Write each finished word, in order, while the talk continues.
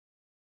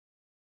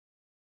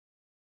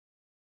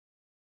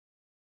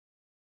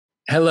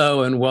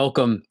Hello and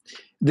welcome.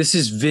 This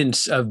is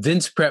Vince of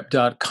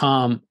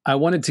vinceprep.com. I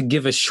wanted to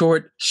give a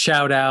short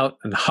shout out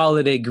and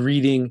holiday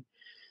greeting.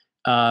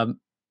 Um,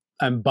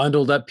 I'm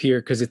bundled up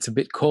here because it's a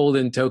bit cold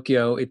in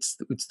Tokyo. It's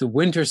the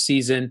winter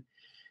season,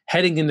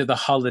 heading into the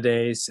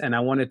holidays, and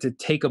I wanted to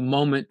take a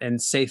moment and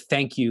say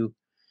thank you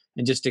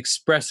and just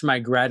express my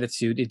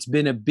gratitude. It's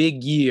been a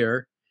big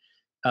year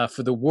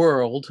for the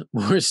world.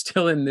 We're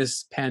still in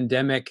this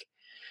pandemic,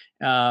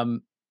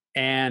 um,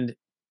 and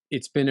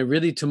it's been a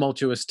really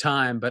tumultuous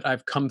time, but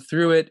I've come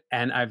through it,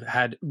 and I've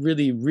had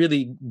really,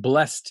 really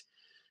blessings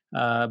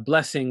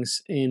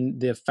in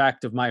the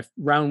fact of my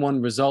round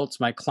one results.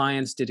 My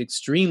clients did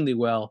extremely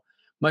well,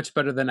 much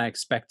better than I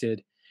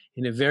expected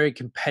in a very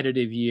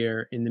competitive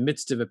year in the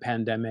midst of a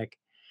pandemic.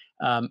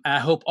 I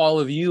hope all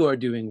of you are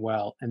doing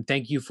well, and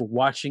thank you for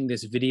watching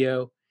this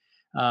video.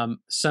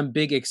 Some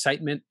big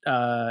exciting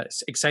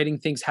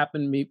things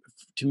happened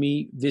to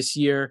me this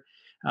year.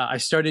 I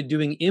started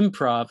doing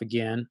improv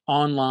again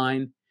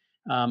online.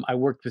 I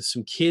worked with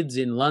some kids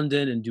in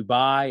London and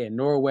Dubai and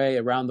Norway,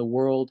 around the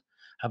world.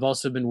 I've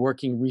also been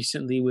working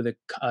recently with a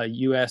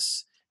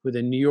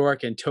New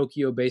York and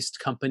Tokyo based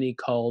company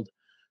called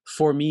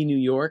For Me New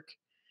York,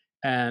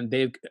 and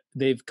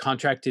they've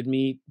contracted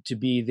me to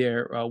be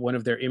their one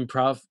of their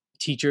improv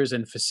teachers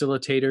and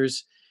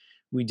facilitators.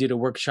 We did a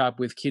workshop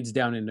with kids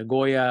down in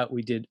Nagoya.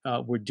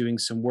 We're doing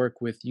some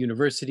work with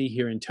university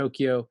here in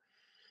Tokyo.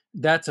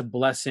 That's a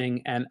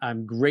blessing, and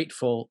I'm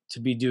grateful to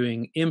be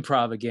doing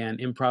improv again.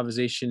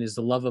 Improvisation is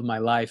the love of my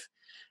life.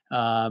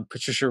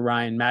 Patricia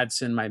Ryan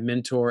Madsen, my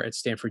mentor at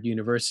Stanford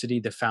University,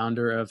 the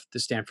founder of the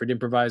Stanford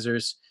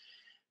Improvisers,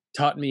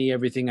 taught me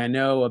everything I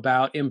know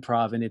about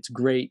improv, and it's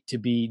great to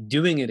be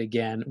doing it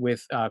again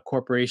with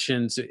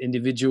corporations,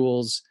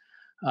 individuals,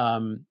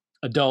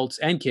 adults,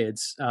 and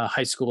kids,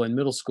 high school and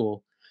middle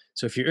school.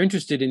 So if you're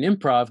interested in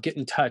improv, get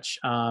in touch.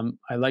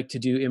 I like to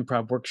do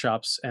improv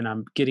workshops, and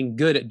I'm getting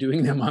good at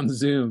doing them on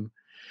Zoom.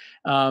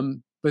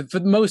 But for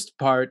the most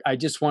part, I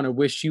just want to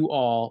wish you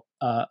all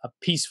a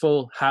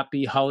peaceful,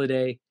 happy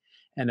holiday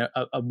and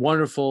a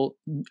wonderful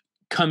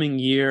coming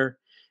year.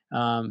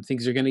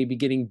 Things are going to be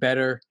getting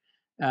better.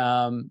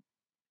 Um,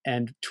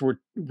 and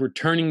we're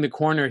turning the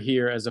corner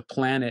here as a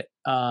planet,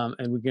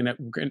 and we're gonna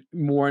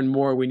more and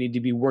more we need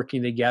to be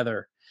working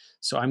together.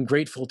 So I'm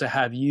grateful to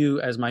have you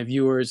as my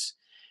viewers.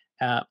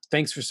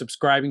 Thanks for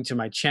subscribing to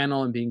my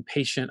channel and being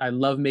patient. I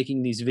love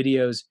making these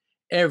videos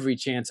every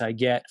chance I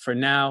get. For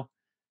now,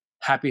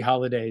 happy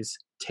holidays.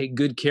 Take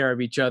good care of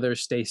each other.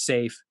 Stay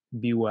safe.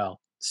 Be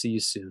well. See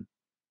you soon.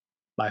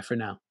 Bye for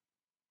now.